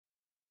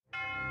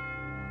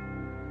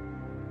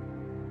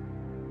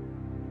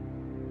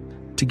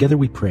Together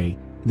we pray,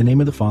 in the name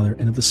of the Father,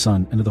 and of the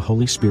Son, and of the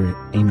Holy Spirit.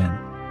 Amen.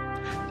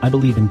 I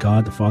believe in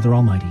God, the Father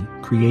Almighty,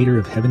 creator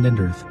of heaven and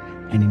earth,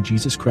 and in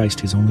Jesus Christ,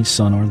 his only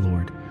Son, our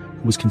Lord,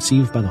 who was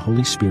conceived by the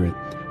Holy Spirit,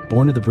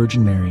 born of the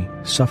Virgin Mary,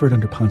 suffered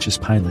under Pontius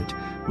Pilate,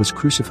 was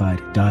crucified,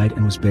 died,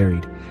 and was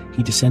buried.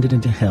 He descended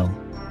into hell.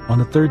 On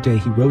the third day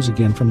he rose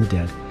again from the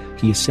dead.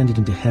 He ascended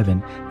into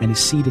heaven, and is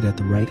seated at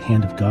the right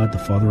hand of God, the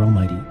Father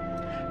Almighty.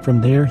 From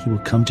there he will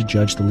come to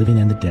judge the living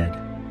and the dead.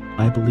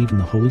 I believe in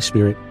the Holy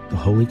Spirit, the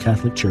Holy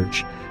Catholic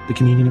Church, the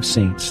communion of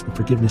saints, the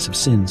forgiveness of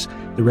sins,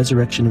 the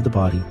resurrection of the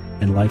body,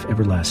 and life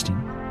everlasting.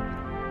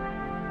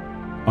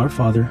 Our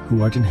Father,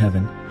 who art in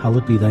heaven,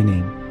 hallowed be thy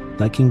name.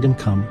 Thy kingdom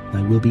come,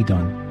 thy will be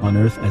done, on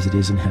earth as it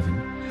is in heaven.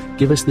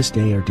 Give us this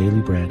day our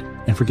daily bread,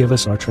 and forgive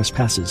us our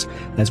trespasses,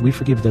 as we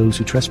forgive those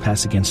who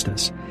trespass against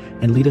us.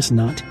 And lead us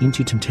not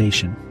into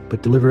temptation,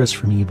 but deliver us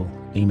from evil.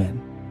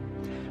 Amen.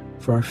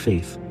 For our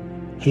faith.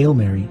 Hail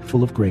Mary,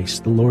 full of grace,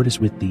 the Lord is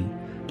with thee.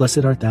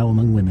 Blessed art thou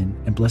among women,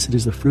 and blessed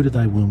is the fruit of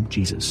thy womb,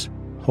 Jesus.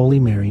 Holy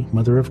Mary,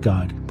 Mother of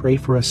God, pray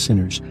for us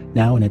sinners,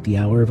 now and at the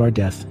hour of our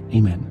death.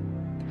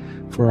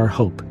 Amen. For our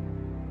hope.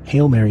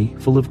 Hail Mary,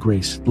 full of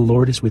grace, the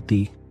Lord is with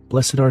thee.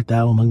 Blessed art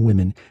thou among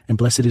women, and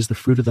blessed is the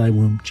fruit of thy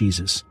womb,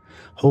 Jesus.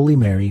 Holy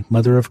Mary,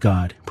 Mother of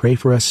God, pray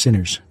for us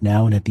sinners,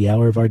 now and at the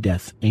hour of our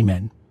death.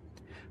 Amen.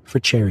 For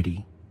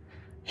charity.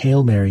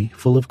 Hail Mary,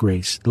 full of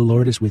grace, the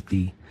Lord is with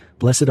thee.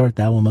 Blessed art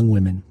thou among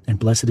women, and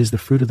blessed is the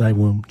fruit of thy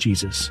womb,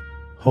 Jesus.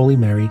 Holy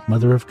Mary,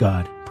 Mother of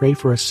God, pray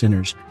for us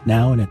sinners,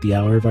 now and at the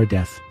hour of our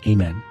death.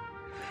 Amen.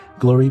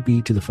 Glory be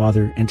to the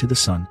Father, and to the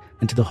Son,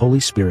 and to the Holy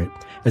Spirit,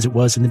 as it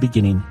was in the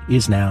beginning,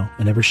 is now,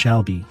 and ever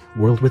shall be,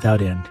 world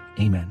without end.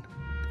 Amen.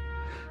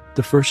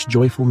 The first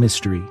joyful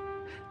mystery,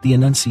 the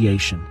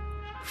Annunciation.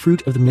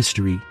 Fruit of the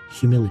mystery,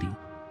 humility.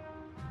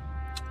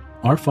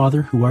 Our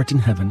Father, who art in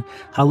heaven,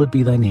 hallowed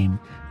be thy name.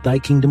 Thy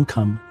kingdom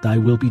come, thy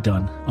will be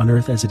done, on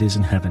earth as it is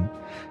in heaven.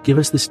 Give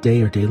us this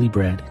day our daily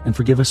bread, and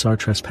forgive us our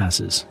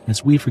trespasses,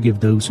 as we forgive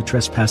those who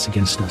trespass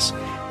against us.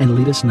 And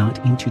lead us not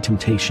into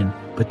temptation,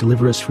 but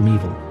deliver us from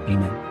evil.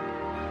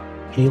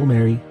 Amen. Hail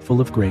Mary, full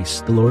of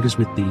grace, the Lord is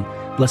with thee.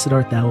 Blessed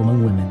art thou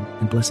among women,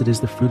 and blessed is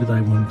the fruit of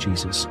thy womb,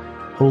 Jesus.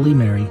 Holy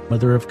Mary,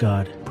 Mother of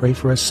God, pray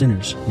for us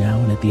sinners, now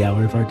and at the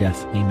hour of our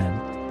death.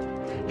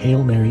 Amen.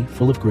 Hail Mary,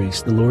 full of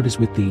grace, the Lord is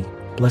with thee.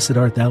 Blessed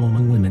art thou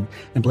among women,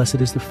 and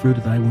blessed is the fruit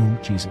of thy womb,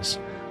 Jesus.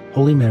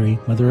 Holy Mary,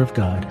 Mother of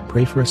God,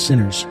 pray for us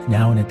sinners,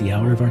 now and at the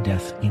hour of our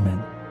death.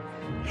 Amen.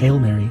 Hail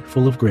Mary,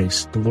 full of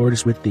grace, the Lord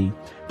is with thee.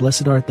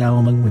 Blessed art thou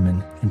among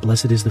women, and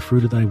blessed is the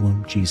fruit of thy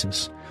womb,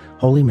 Jesus.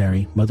 Holy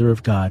Mary, Mother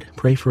of God,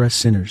 pray for us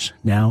sinners,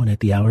 now and at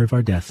the hour of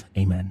our death.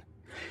 Amen.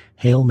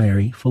 Hail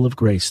Mary, full of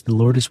grace, the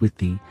Lord is with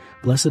thee.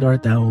 Blessed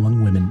art thou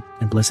among women,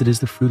 and blessed is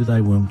the fruit of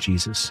thy womb,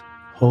 Jesus.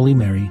 Holy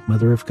Mary,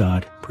 Mother of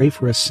God, pray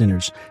for us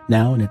sinners,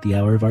 now and at the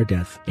hour of our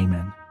death.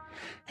 Amen.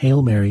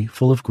 Hail Mary,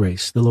 full of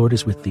grace, the Lord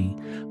is with thee.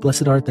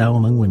 Blessed art thou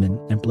among women,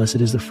 and blessed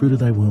is the fruit of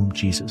thy womb,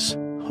 Jesus.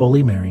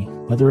 Holy Mary,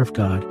 Mother of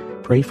God,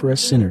 pray for us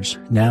sinners,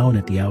 now and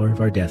at the hour of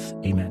our death.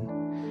 Amen.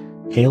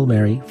 Hail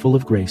Mary, full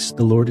of grace,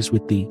 the Lord is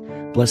with thee.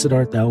 Blessed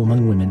art thou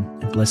among women,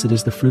 and blessed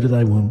is the fruit of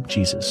thy womb,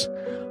 Jesus.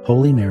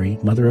 Holy Mary,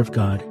 Mother of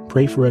God,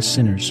 pray for us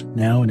sinners,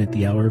 now and at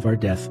the hour of our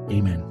death.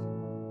 Amen.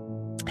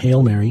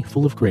 Hail Mary,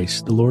 full of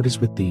grace, the Lord is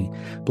with thee.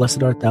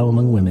 Blessed art thou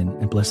among women,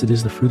 and blessed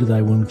is the fruit of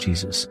thy womb,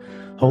 Jesus.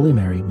 Holy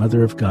Mary,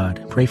 Mother of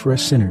God, pray for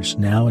us sinners,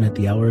 now and at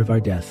the hour of our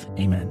death.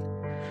 Amen.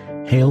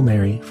 Hail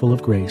Mary, full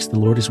of grace, the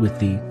Lord is with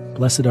thee.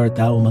 Blessed art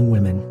thou among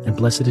women, and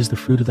blessed is the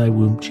fruit of thy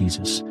womb,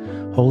 Jesus.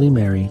 Holy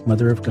Mary,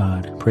 Mother of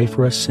God, pray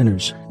for us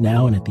sinners,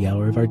 now and at the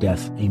hour of our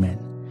death. Amen.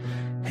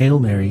 Hail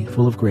Mary,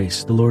 full of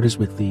grace, the Lord is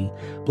with thee.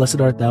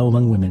 Blessed art thou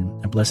among women,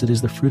 and blessed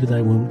is the fruit of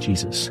thy womb,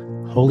 Jesus.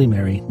 Holy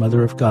Mary,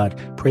 Mother of God,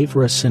 pray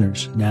for us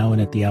sinners, now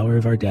and at the hour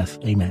of our death.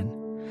 Amen.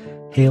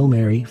 Hail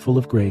Mary, full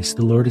of grace,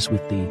 the Lord is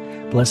with thee.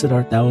 Blessed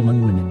art thou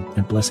among women,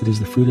 and blessed is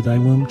the fruit of thy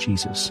womb,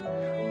 Jesus.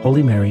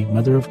 Holy Mary,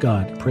 Mother of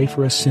God, pray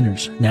for us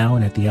sinners, now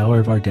and at the hour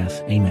of our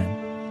death.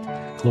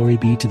 Amen. Glory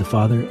be to the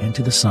Father, and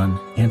to the Son,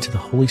 and to the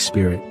Holy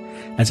Spirit,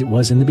 as it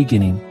was in the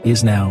beginning,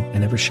 is now,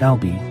 and ever shall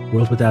be,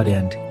 world without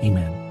end.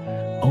 Amen.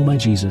 O my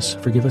Jesus,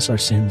 forgive us our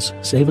sins,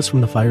 save us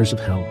from the fires of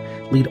hell,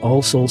 lead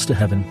all souls to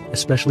heaven,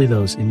 especially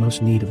those in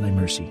most need of thy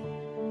mercy.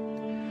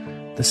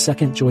 The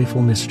second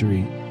joyful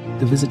mystery,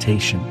 the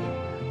Visitation.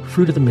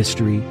 Fruit of the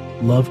mystery,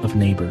 love of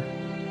neighbor.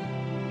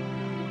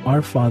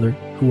 Our Father,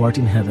 who art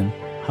in heaven,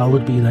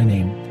 hallowed be thy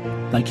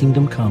name. Thy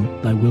kingdom come,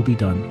 thy will be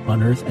done,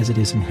 on earth as it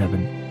is in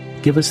heaven.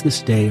 Give us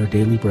this day our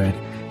daily bread,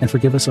 and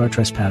forgive us our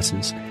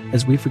trespasses,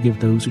 as we forgive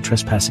those who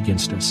trespass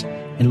against us.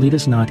 And lead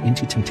us not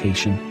into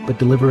temptation, but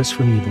deliver us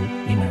from evil.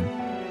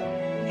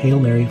 Amen. Hail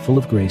Mary, full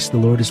of grace, the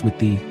Lord is with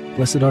thee.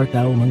 Blessed art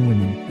thou among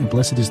women, and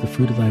blessed is the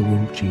fruit of thy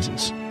womb,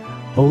 Jesus.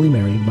 Holy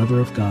Mary, Mother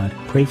of God,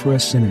 pray for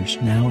us sinners,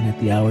 now and at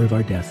the hour of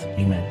our death.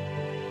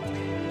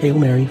 Amen. Hail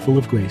Mary, full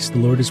of grace, the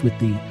Lord is with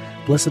thee.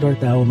 Blessed art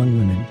thou among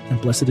women,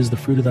 and blessed is the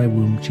fruit of thy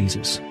womb,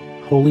 Jesus.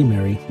 Holy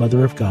Mary,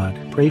 Mother of God,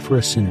 pray for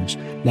us sinners,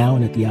 now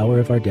and at the hour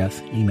of our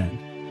death. Amen.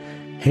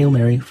 Hail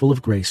Mary, full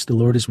of grace, the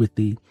Lord is with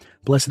thee.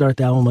 Blessed art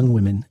thou among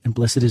women, and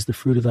blessed is the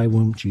fruit of thy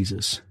womb,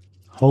 Jesus.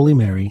 Holy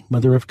Mary,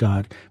 Mother of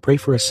God, pray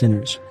for us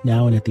sinners,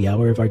 now and at the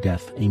hour of our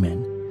death.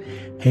 Amen.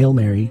 Hail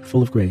Mary,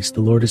 full of grace,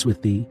 the Lord is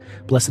with thee.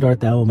 Blessed art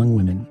thou among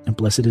women, and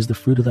blessed is the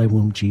fruit of thy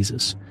womb,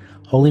 Jesus.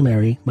 Holy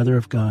Mary, Mother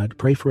of God,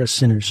 pray for us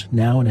sinners,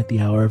 now and at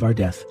the hour of our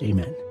death.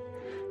 Amen.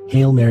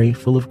 Hail Mary,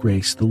 full of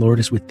grace, the Lord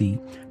is with thee.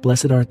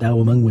 Blessed art thou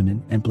among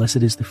women, and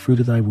blessed is the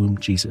fruit of thy womb,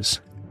 Jesus.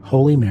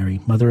 Holy Mary,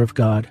 Mother of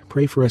God,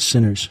 pray for us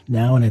sinners,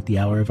 now and at the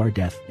hour of our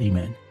death.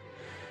 Amen.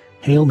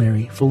 Hail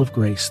Mary, full of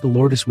grace, the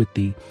Lord is with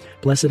thee.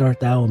 Blessed art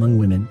thou among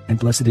women, and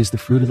blessed is the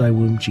fruit of thy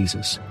womb,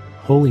 Jesus.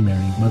 Holy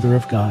Mary, Mother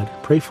of God,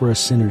 pray for us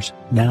sinners,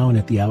 now and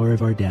at the hour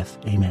of our death.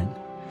 Amen.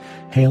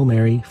 Hail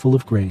Mary, full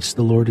of grace,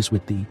 the Lord is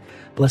with thee.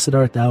 Blessed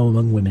art thou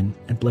among women,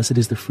 and blessed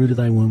is the fruit of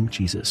thy womb,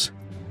 Jesus.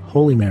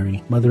 Holy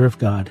Mary, Mother of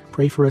God,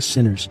 pray for us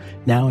sinners,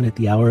 now and at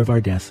the hour of our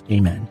death.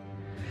 Amen.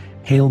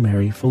 Hail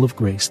Mary, full of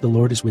grace, the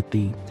Lord is with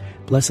thee.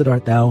 Blessed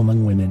art thou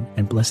among women,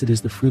 and blessed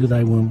is the fruit of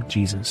thy womb,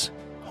 Jesus.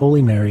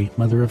 Holy Mary,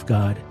 Mother of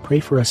God, pray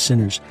for us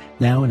sinners,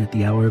 now and at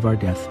the hour of our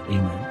death.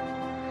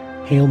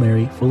 Amen. Hail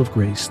Mary, full of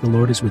grace, the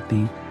Lord is with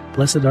thee.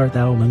 Blessed art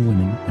thou among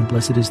women, and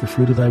blessed is the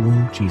fruit of thy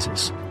womb,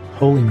 Jesus.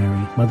 Holy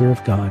Mary, Mother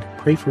of God,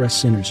 pray for us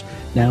sinners,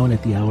 now and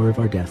at the hour of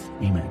our death.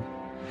 Amen.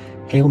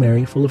 Hail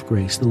Mary, full of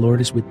grace, the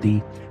Lord is with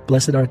thee.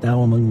 Blessed art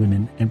thou among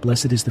women, and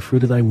blessed is the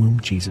fruit of thy womb,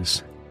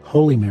 Jesus.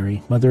 Holy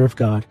Mary, Mother of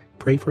God,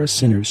 pray for us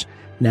sinners,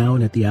 now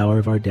and at the hour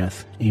of our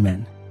death.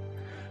 Amen.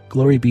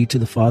 Glory be to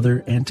the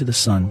Father, and to the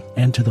Son,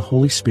 and to the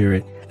Holy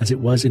Spirit, as it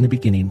was in the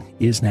beginning,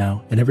 is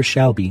now, and ever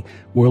shall be,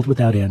 world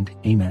without end.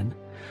 Amen.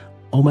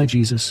 O my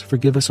Jesus,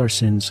 forgive us our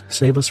sins,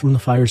 save us from the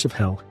fires of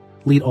hell.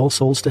 Lead all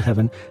souls to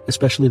heaven,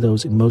 especially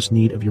those in most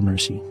need of your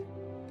mercy.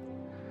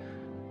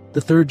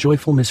 The third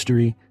joyful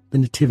mystery, the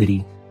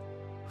Nativity.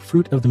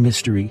 Fruit of the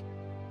mystery,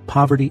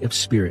 poverty of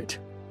spirit.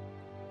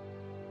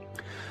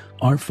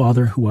 Our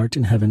Father, who art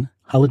in heaven,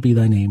 hallowed be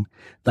thy name.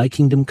 Thy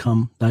kingdom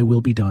come, thy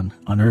will be done,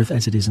 on earth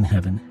as it is in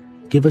heaven.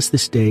 Give us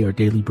this day our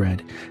daily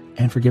bread,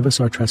 and forgive us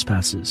our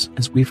trespasses,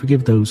 as we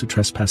forgive those who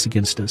trespass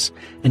against us.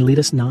 And lead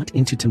us not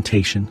into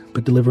temptation,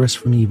 but deliver us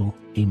from evil.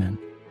 Amen.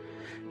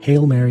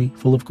 Hail Mary,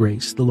 full of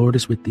grace, the Lord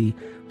is with thee.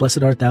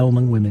 Blessed art thou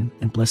among women,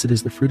 and blessed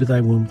is the fruit of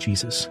thy womb,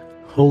 Jesus.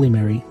 Holy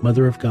Mary,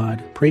 Mother of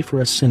God, pray for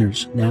us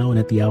sinners, now and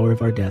at the hour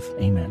of our death.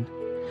 Amen.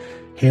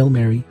 Hail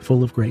Mary,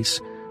 full of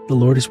grace, the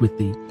Lord is with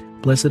thee.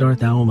 Blessed art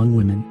thou among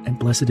women, and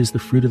blessed is the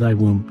fruit of thy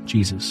womb,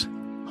 Jesus.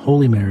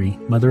 Holy Mary,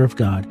 Mother of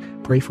God,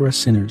 pray for us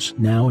sinners,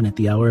 now and at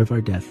the hour of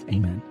our death.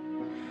 Amen.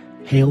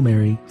 Hail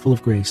Mary, full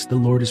of grace, the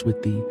Lord is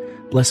with thee.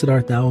 Blessed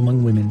art thou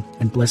among women,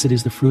 and blessed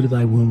is the fruit of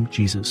thy womb,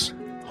 Jesus.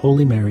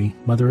 Holy Mary,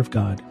 Mother of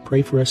God,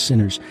 pray for us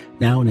sinners,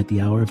 now and at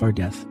the hour of our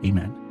death.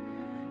 Amen.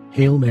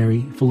 Hail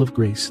Mary, full of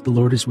grace, the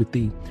Lord is with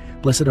thee.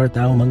 Blessed art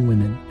thou among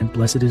women, and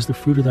blessed is the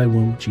fruit of thy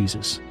womb,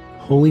 Jesus.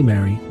 Holy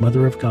Mary,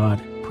 Mother of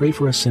God, pray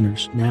for us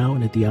sinners, now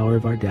and at the hour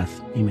of our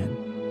death. Amen.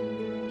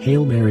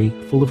 Hail Mary,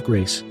 full of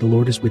grace, the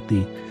Lord is with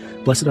thee.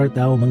 Blessed art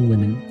thou among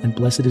women, and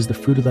blessed is the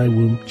fruit of thy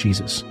womb,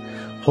 Jesus.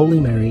 Holy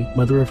Mary,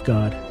 Mother of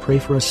God, pray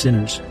for us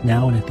sinners,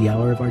 now and at the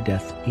hour of our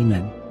death.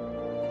 Amen.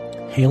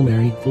 Hail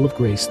Mary, full of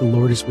grace, the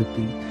Lord is with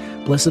thee.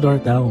 Blessed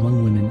art thou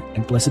among women,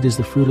 and blessed is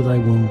the fruit of thy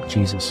womb,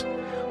 Jesus.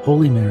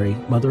 Holy Mary,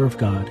 Mother of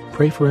God,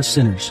 pray for us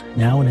sinners,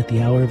 now and at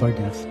the hour of our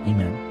death.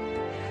 Amen.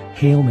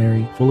 Hail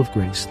Mary, full of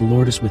grace, the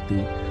Lord is with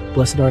thee.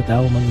 Blessed art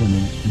thou among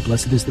women, and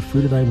blessed is the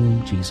fruit of thy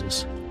womb,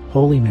 Jesus.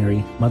 Holy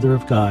Mary, Mother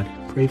of God,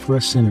 pray for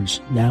us sinners,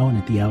 now and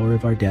at the hour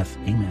of our death.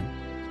 Amen.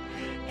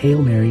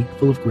 Hail Mary,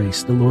 full of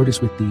grace, the Lord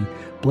is with thee.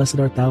 Blessed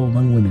art thou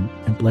among women,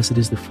 and blessed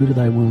is the fruit of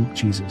thy womb,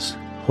 Jesus.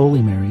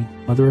 Holy Mary,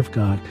 Mother of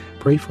God,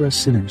 pray for us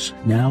sinners,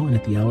 now and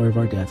at the hour of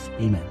our death.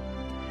 Amen.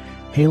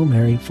 Hail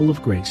Mary, full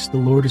of grace, the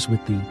Lord is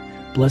with thee.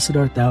 Blessed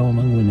art thou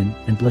among women,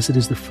 and blessed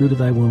is the fruit of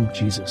thy womb,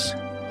 Jesus.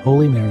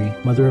 Holy Mary,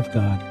 Mother of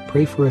God,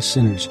 pray for us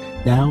sinners,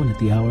 now and at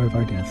the hour of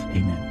our death.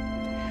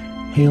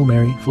 Amen. Hail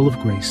Mary, full of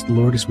grace, the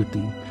Lord is with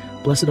thee.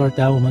 Blessed art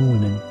thou among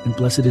women, and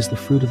blessed is the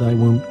fruit of thy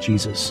womb,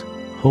 Jesus.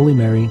 Holy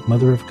Mary,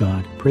 Mother of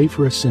God, pray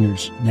for us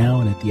sinners,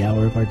 now and at the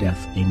hour of our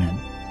death. Amen.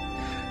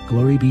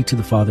 Glory be to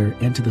the Father,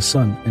 and to the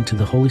Son, and to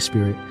the Holy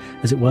Spirit,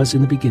 as it was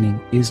in the beginning,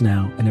 is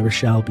now, and ever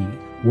shall be,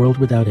 world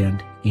without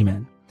end.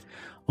 Amen.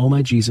 O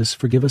my Jesus,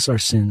 forgive us our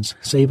sins,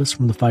 save us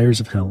from the fires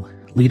of hell.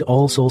 Lead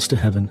all souls to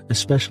heaven,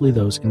 especially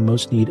those in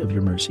most need of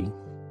your mercy.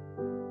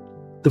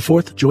 The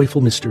fourth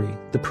joyful mystery,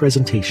 the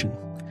Presentation.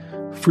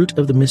 Fruit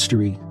of the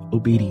mystery,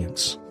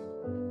 obedience.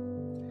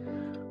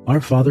 Our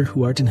Father,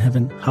 who art in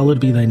heaven, hallowed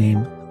be thy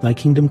name. Thy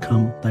kingdom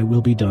come, thy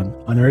will be done,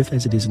 on earth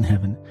as it is in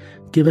heaven.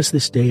 Give us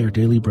this day our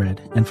daily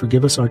bread, and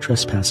forgive us our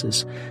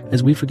trespasses,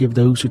 as we forgive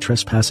those who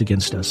trespass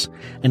against us.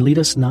 And lead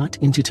us not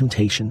into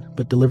temptation,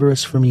 but deliver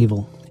us from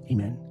evil.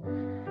 Amen.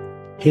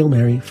 Hail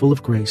Mary, full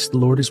of grace, the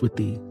Lord is with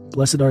thee.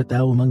 Blessed art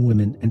thou among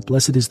women, and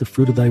blessed is the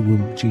fruit of thy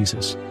womb,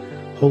 Jesus.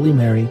 Holy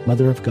Mary,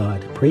 Mother of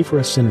God, pray for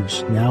us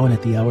sinners, now and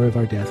at the hour of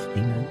our death.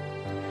 Amen.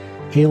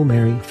 Hail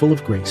Mary, full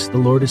of grace, the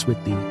Lord is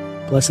with thee.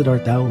 Blessed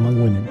art thou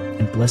among women,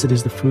 and blessed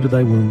is the fruit of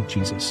thy womb,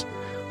 Jesus.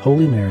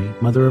 Holy Mary,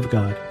 Mother of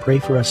God, pray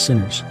for us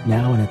sinners,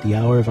 now and at the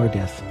hour of our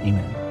death.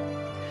 Amen.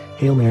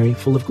 Hail Mary,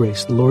 full of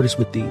grace, the Lord is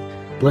with thee.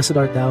 Blessed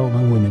art thou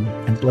among women,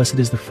 and blessed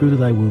is the fruit of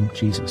thy womb,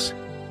 Jesus.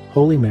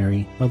 Holy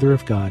Mary, Mother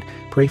of God,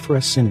 pray for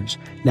us sinners,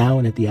 now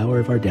and at the hour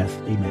of our death.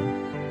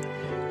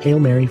 Amen.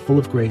 Hail Mary, full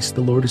of grace, the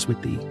Lord is with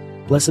thee.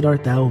 Blessed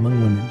art thou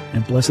among women,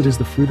 and blessed is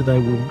the fruit of thy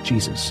womb,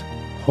 Jesus.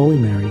 Holy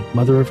Mary,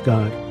 Mother of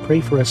God, pray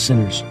for us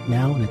sinners,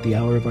 now and at the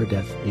hour of our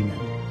death. Amen.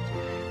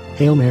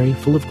 Hail Mary,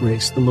 full of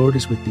grace, the Lord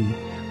is with thee.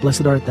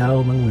 Blessed art thou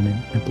among women,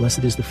 and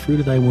blessed is the fruit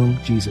of thy womb,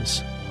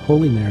 Jesus.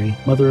 Holy Mary,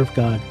 Mother of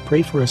God,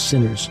 pray for us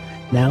sinners,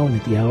 now and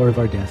at the hour of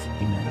our death.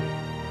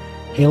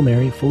 Amen. Hail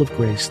Mary, full of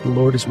grace, the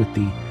Lord is with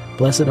thee.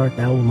 Blessed art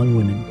thou among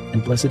women,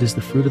 and blessed is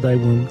the fruit of thy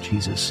womb,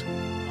 Jesus.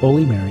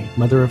 Holy Mary,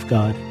 Mother of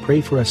God,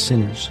 pray for us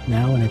sinners,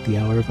 now and at the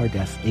hour of our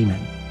death. Amen.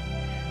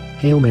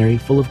 Hail Mary,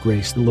 full of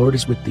grace, the Lord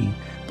is with thee.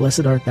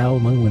 Blessed art thou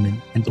among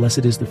women, and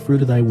blessed is the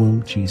fruit of thy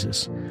womb,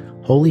 Jesus.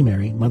 Holy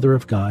Mary, Mother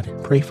of God,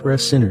 pray for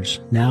us sinners,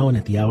 now and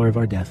at the hour of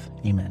our death.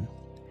 Amen.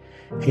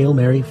 Hail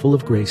Mary, full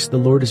of grace, the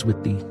Lord is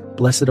with thee.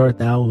 Blessed art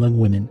thou among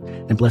women,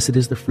 and blessed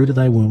is the fruit of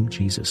thy womb,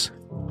 Jesus.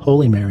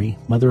 Holy Mary,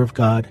 Mother of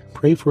God,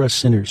 pray for us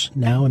sinners,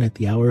 now and at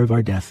the hour of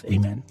our death.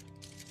 Amen.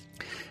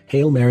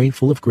 Hail Mary,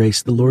 full of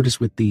grace, the Lord is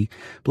with thee.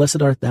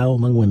 Blessed art thou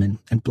among women,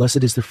 and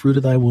blessed is the fruit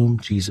of thy womb,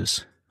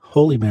 Jesus.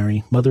 Holy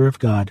Mary, Mother of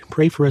God,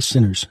 pray for us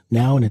sinners,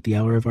 now and at the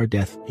hour of our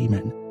death.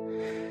 Amen.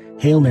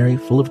 Hail Mary,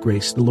 full of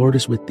grace, the Lord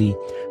is with thee.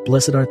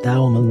 Blessed art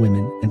thou among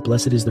women, and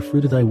blessed is the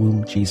fruit of thy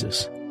womb,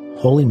 Jesus.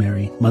 Holy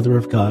Mary, Mother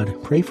of God,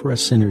 pray for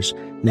us sinners,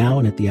 now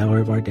and at the hour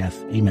of our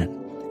death. Amen.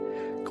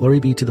 Glory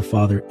be to the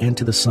Father, and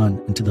to the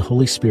Son, and to the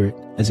Holy Spirit,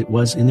 as it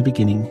was in the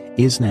beginning,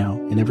 is now,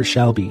 and ever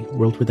shall be,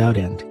 world without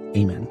end.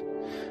 Amen.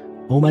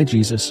 O my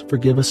Jesus,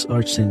 forgive us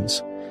our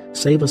sins.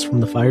 Save us from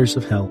the fires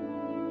of hell.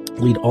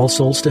 Lead all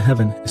souls to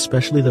heaven,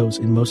 especially those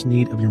in most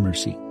need of your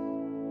mercy.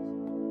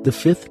 The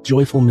fifth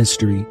joyful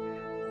mystery,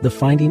 the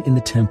finding in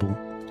the temple.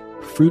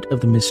 Fruit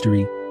of the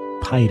mystery,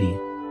 piety.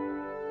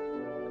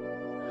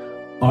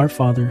 Our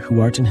Father,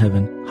 who art in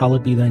heaven,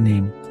 hallowed be thy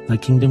name. Thy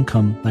kingdom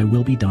come, thy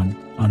will be done,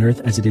 on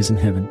earth as it is in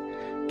heaven.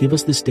 Give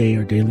us this day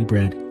our daily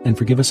bread, and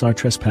forgive us our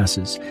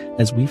trespasses,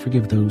 as we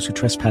forgive those who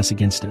trespass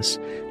against us.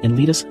 And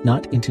lead us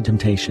not into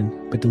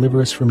temptation, but deliver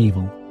us from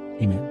evil.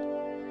 Amen.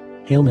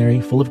 Hail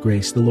Mary, full of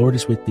grace, the Lord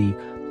is with thee.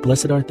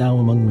 Blessed art thou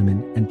among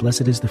women, and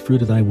blessed is the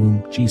fruit of thy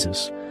womb,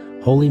 Jesus.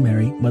 Holy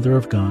Mary, Mother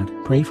of God,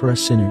 pray for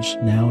us sinners,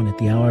 now and at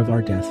the hour of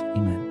our death.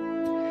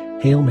 Amen.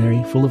 Hail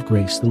Mary, full of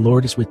grace, the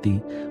Lord is with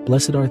thee.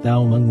 Blessed art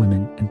thou among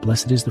women, and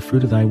blessed is the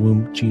fruit of thy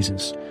womb,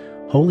 Jesus.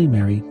 Holy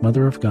Mary,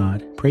 Mother of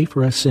God, pray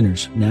for us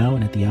sinners, now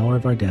and at the hour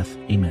of our death.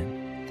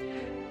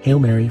 Amen. Hail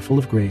Mary, full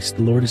of grace,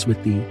 the Lord is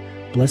with thee.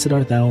 Blessed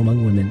art thou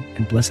among women,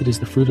 and blessed is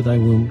the fruit of thy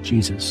womb,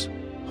 Jesus.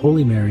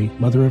 Holy Mary,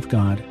 Mother of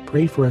God,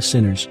 pray for us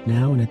sinners,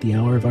 now and at the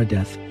hour of our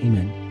death.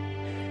 Amen.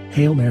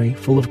 Hail Mary,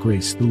 full of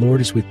grace, the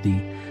Lord is with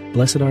thee.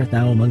 Blessed art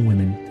thou among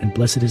women, and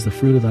blessed is the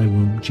fruit of thy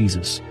womb,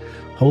 Jesus.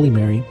 Holy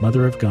Mary,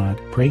 Mother of God,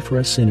 pray for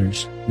us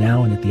sinners,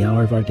 now and at the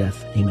hour of our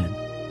death. Amen.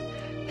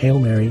 Hail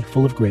Mary,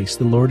 full of grace,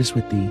 the Lord is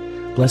with thee.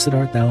 Blessed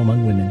art thou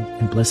among women,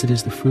 and blessed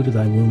is the fruit of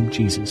thy womb,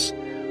 Jesus.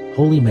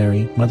 Holy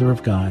Mary, Mother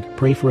of God,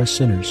 pray for us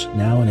sinners,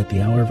 now and at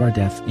the hour of our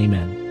death.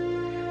 Amen.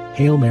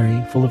 Hail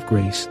Mary, full of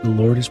grace, the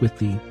Lord is with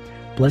thee.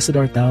 Blessed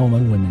art thou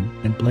among women,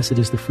 and blessed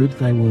is the fruit of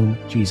thy womb,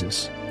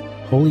 Jesus.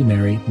 Holy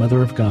Mary,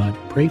 Mother of God,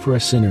 pray for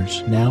us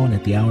sinners, now and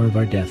at the hour of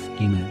our death.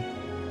 Amen.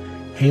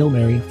 Hail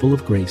Mary, full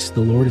of grace,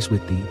 the Lord is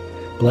with thee.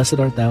 Blessed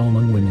art thou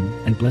among women,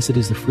 and blessed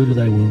is the fruit of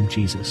thy womb,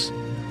 Jesus.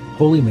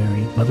 Holy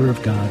Mary, Mother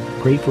of God,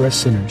 pray for us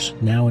sinners,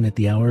 now and at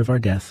the hour of our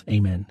death.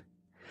 Amen.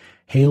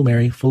 Hail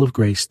Mary, full of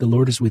grace, the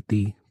Lord is with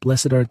thee.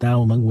 Blessed art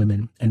thou among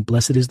women, and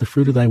blessed is the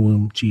fruit of thy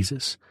womb,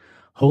 Jesus.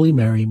 Holy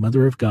Mary,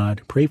 Mother of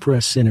God, pray for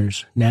us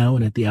sinners, now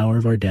and at the hour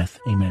of our death.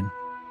 Amen.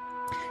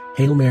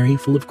 Hail Mary,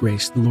 full of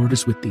grace, the Lord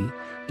is with thee.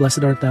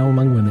 Blessed art thou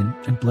among women,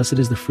 and blessed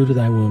is the fruit of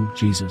thy womb,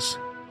 Jesus.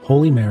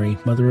 Holy Mary,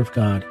 Mother of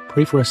God,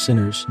 pray for us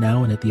sinners,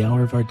 now and at the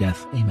hour of our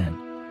death. Amen.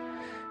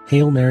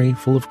 Hail Mary,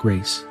 full of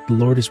grace, the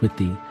Lord is with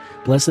thee.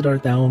 Blessed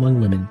art thou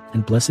among women,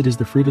 and blessed is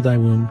the fruit of thy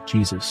womb,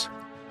 Jesus.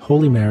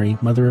 Holy Mary,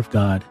 Mother of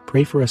God,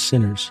 pray for us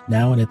sinners,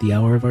 now and at the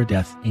hour of our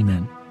death.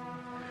 Amen.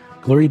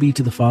 Glory be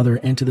to the Father,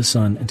 and to the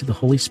Son, and to the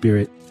Holy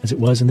Spirit, as it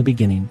was in the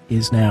beginning,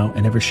 is now,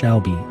 and ever shall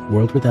be,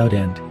 world without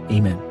end.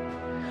 Amen.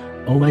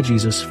 O my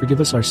Jesus, forgive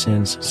us our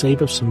sins,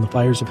 save us from the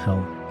fires of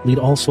hell, lead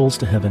all souls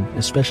to heaven,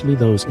 especially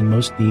those in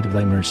most need of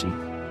thy mercy.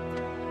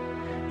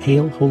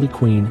 Hail, Holy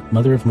Queen,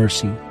 Mother of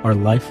Mercy, our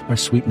life, our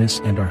sweetness,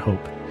 and our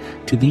hope.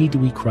 To thee do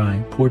we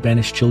cry, poor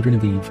banished children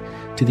of Eve.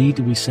 To thee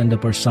do we send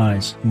up our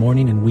sighs,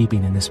 mourning and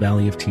weeping in this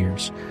valley of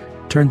tears.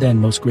 Turn then,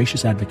 most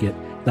gracious Advocate,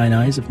 thine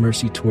eyes of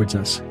mercy towards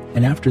us,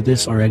 and after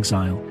this our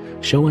exile,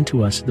 show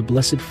unto us the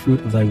blessed fruit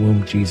of thy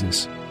womb,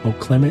 Jesus. O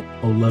clement,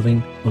 O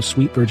loving, O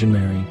sweet Virgin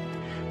Mary,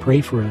 pray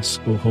for us,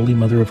 O Holy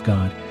Mother of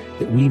God,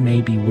 that we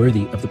may be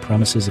worthy of the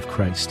promises of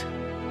Christ.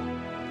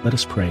 Let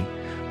us pray.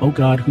 O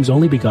God, whose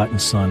only begotten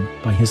Son,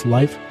 by his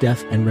life,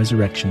 death, and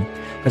resurrection,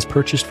 has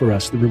purchased for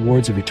us the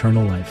rewards of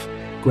eternal life,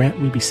 grant,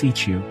 we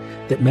beseech you,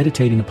 that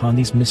meditating upon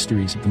these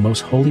mysteries of the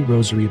most holy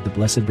Rosary of the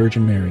Blessed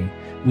Virgin Mary,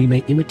 we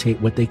may imitate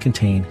what they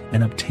contain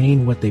and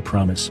obtain what they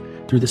promise,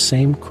 through the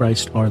same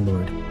Christ our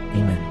Lord.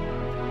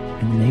 Amen.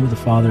 In the name of the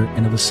Father,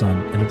 and of the Son,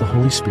 and of the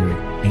Holy Spirit.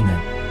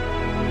 Amen.